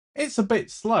It's a bit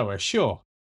slower, sure,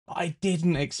 but I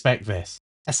didn't expect this.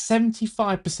 A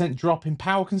 75% drop in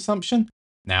power consumption?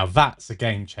 Now that's a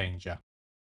game changer.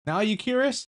 Now, are you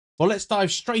curious? Well, let's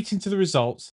dive straight into the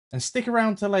results and stick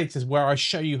around to later where I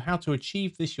show you how to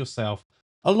achieve this yourself,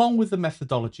 along with the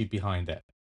methodology behind it.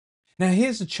 Now,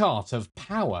 here's a chart of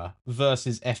power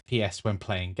versus FPS when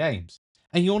playing games.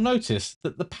 And you'll notice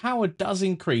that the power does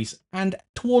increase, and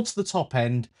towards the top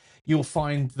end, you'll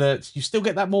find that you still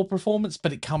get that more performance,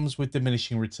 but it comes with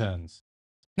diminishing returns.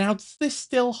 Now, does this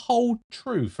still hold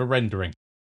true for rendering?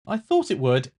 I thought it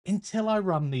would until I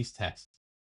run these tests.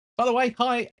 By the way,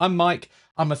 hi, I'm Mike.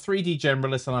 I'm a 3D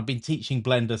generalist and I've been teaching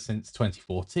Blender since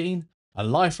 2014, a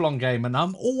lifelong gamer, and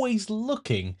I'm always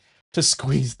looking to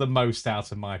squeeze the most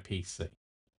out of my PC.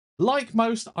 Like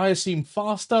most, I assume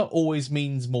faster always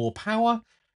means more power,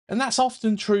 and that's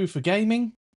often true for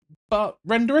gaming, but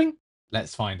rendering?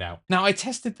 Let's find out. Now, I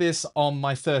tested this on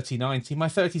my 3090, my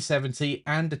 3070,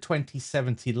 and a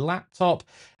 2070 laptop,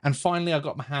 and finally I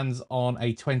got my hands on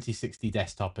a 2060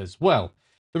 desktop as well.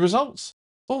 The results?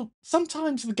 Well,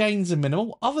 sometimes the gains are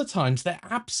minimal, other times they're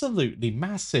absolutely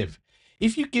massive.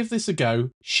 If you give this a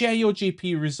go, share your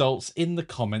GPU results in the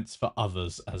comments for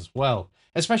others as well,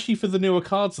 especially for the newer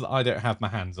cards that I don't have my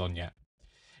hands on yet.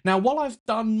 Now, while I've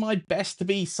done my best to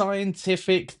be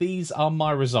scientific, these are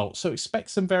my results, so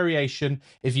expect some variation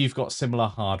if you've got similar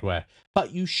hardware,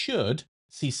 but you should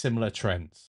see similar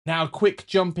trends. Now, a quick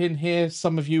jump in here,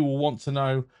 some of you will want to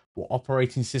know what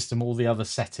operating system, all the other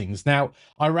settings. Now,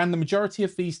 I ran the majority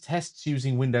of these tests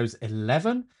using Windows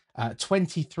 11,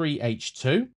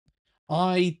 23H2.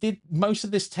 I did most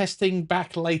of this testing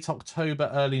back late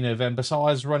October, early November, so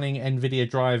I was running NVIDIA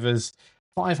drivers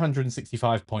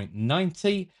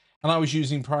 565.90, and I was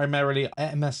using primarily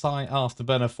MSI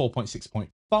Afterburner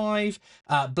 4.6.5,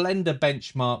 Blender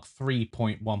Benchmark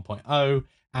 3.1.0,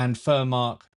 and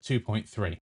Furmark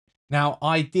 2.3. Now,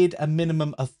 I did a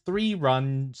minimum of 3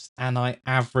 runs and I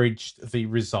averaged the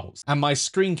results, and my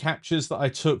screen captures that I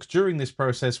took during this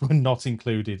process were not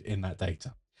included in that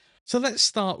data. So let's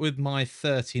start with my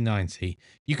 3090.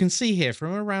 You can see here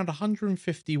from around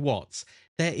 150 watts,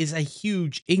 there is a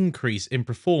huge increase in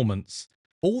performance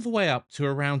all the way up to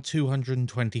around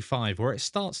 225 where it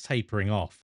starts tapering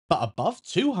off. But above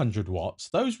 200 watts,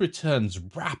 those returns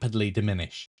rapidly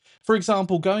diminish. For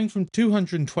example, going from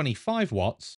 225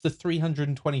 watts to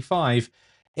 325,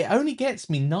 it only gets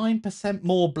me 9%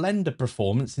 more Blender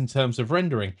performance in terms of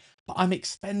rendering, but I'm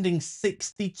expending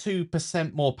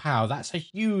 62% more power. That's a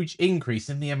huge increase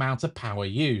in the amount of power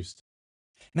used.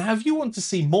 Now, if you want to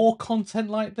see more content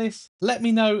like this, let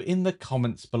me know in the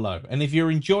comments below. And if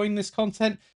you're enjoying this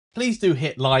content, please do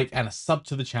hit like, and a sub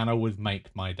to the channel would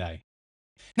make my day.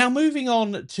 Now, moving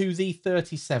on to the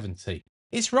 3070.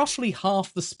 It's roughly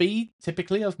half the speed,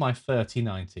 typically, of my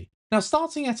 3090. Now,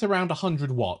 starting at around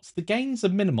 100 watts, the gains are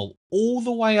minimal all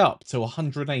the way up to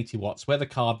 180 watts, where the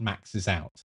card maxes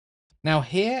out. Now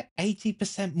here,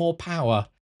 80% more power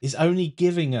is only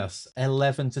giving us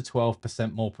 11 to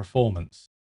 12% more performance.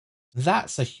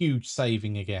 That's a huge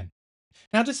saving again.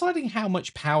 Now, deciding how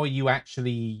much power you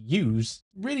actually use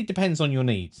really depends on your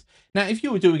needs. Now, if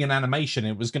you were doing an animation,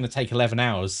 it was going to take 11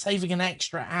 hours, saving an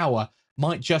extra hour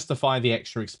might justify the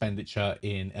extra expenditure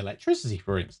in electricity,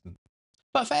 for instance.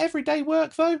 But for everyday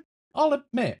work, though, I'll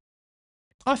admit,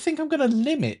 I think I'm going to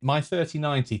limit my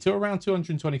 3090 to around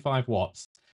 225 watts,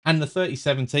 and the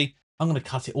 3070, I'm going to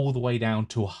cut it all the way down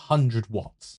to 100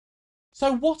 watts.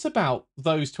 So what about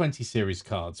those 20 series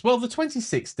cards? Well, the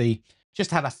 2060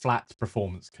 just had a flat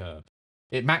performance curve.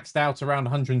 It maxed out around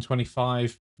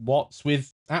 125 watts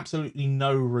with absolutely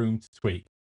no room to tweak.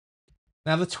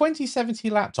 Now, the 2070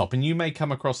 laptop, and you may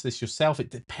come across this yourself,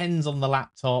 it depends on the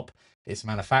laptop, its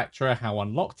manufacturer, how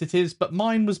unlocked it is, but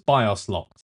mine was BIOS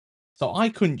locked. So I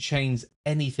couldn't change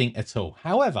anything at all.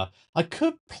 However, I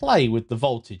could play with the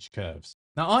voltage curves.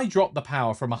 Now, I dropped the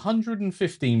power from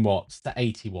 115 watts to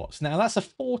 80 watts. Now, that's a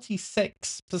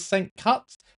 46%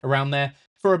 cut around there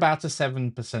for about a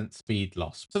 7% speed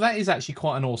loss. So that is actually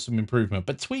quite an awesome improvement.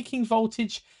 But tweaking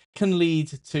voltage can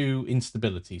lead to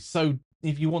instability. So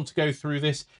if you want to go through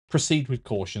this, proceed with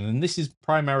caution. And this is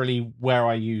primarily where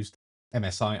I used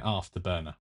MSI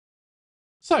Afterburner.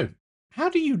 So how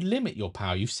do you limit your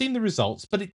power? You've seen the results,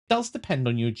 but it does depend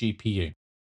on your GPU.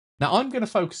 Now, I'm going to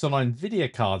focus on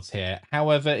NVIDIA cards here.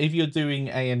 However, if you're doing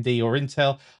AMD or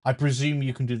Intel, I presume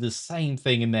you can do the same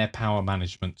thing in their power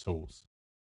management tools.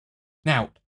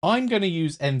 Now, I'm going to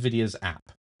use NVIDIA's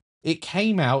app. It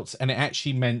came out and it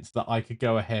actually meant that I could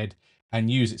go ahead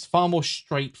and use it. It's far more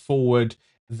straightforward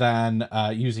than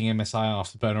using MSI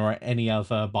Afterburner or any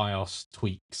other BIOS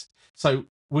tweaks. So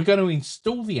we're going to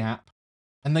install the app.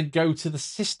 and then go to the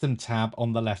System tab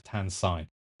on the left-hand side.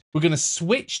 We're going to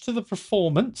switch to the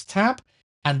Performance tab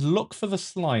and look for the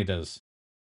sliders.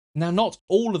 Now, not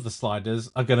all of the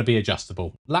sliders are going to be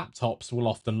adjustable. Laptops will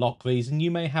often lock these, and you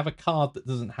may have a card that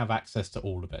doesn't have access to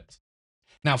all of it.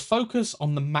 Now, focus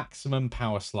on the maximum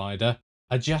power slider,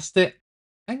 adjust it,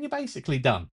 and you're basically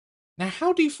done. Now,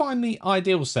 how do you find the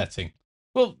ideal setting?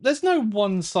 Well, there's no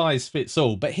one size fits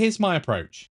all, but here's my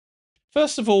approach.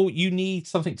 First of all, you need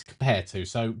something to compare to,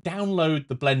 so download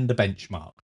the Blender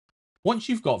benchmark. Once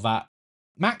you've got that,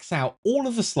 max out all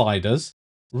of the sliders,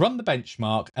 run the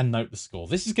benchmark, and note the score.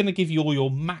 This is going to give you all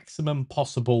your maximum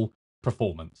possible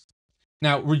performance.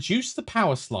 Now, reduce the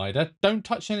power slider. Don't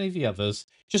touch any of the others.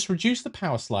 Just reduce the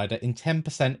power slider in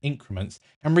 10% increments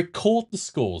and record the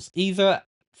scores, either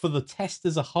for the test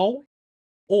as a whole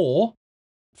or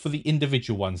for the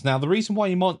individual ones. Now, the reason why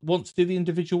you might want to do the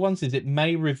individual ones is it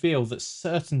may reveal that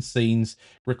certain scenes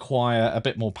require a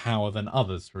bit more power than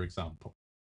others, for example.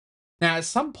 Now, at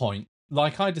some point,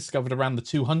 like I discovered around the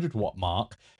 200 watt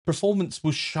mark, performance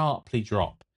will sharply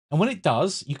drop. And when it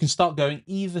does, you can start going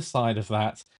either side of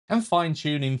that and fine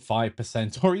tune in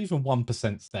 5% or even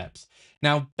 1% steps.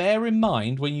 Now, bear in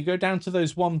mind, when you go down to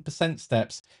those 1%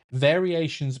 steps,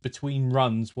 variations between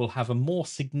runs will have a more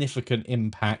significant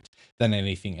impact than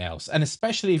anything else. And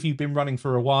especially if you've been running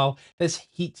for a while, there's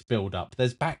heat buildup,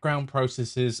 there's background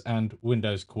processes and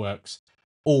Windows quirks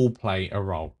all play a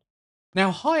role.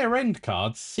 Now, higher end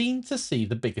cards seem to see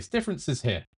the biggest differences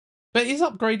here. But is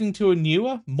upgrading to a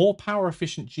newer, more power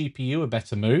efficient GPU a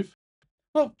better move?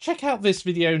 Well, check out this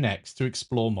video next to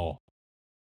explore more.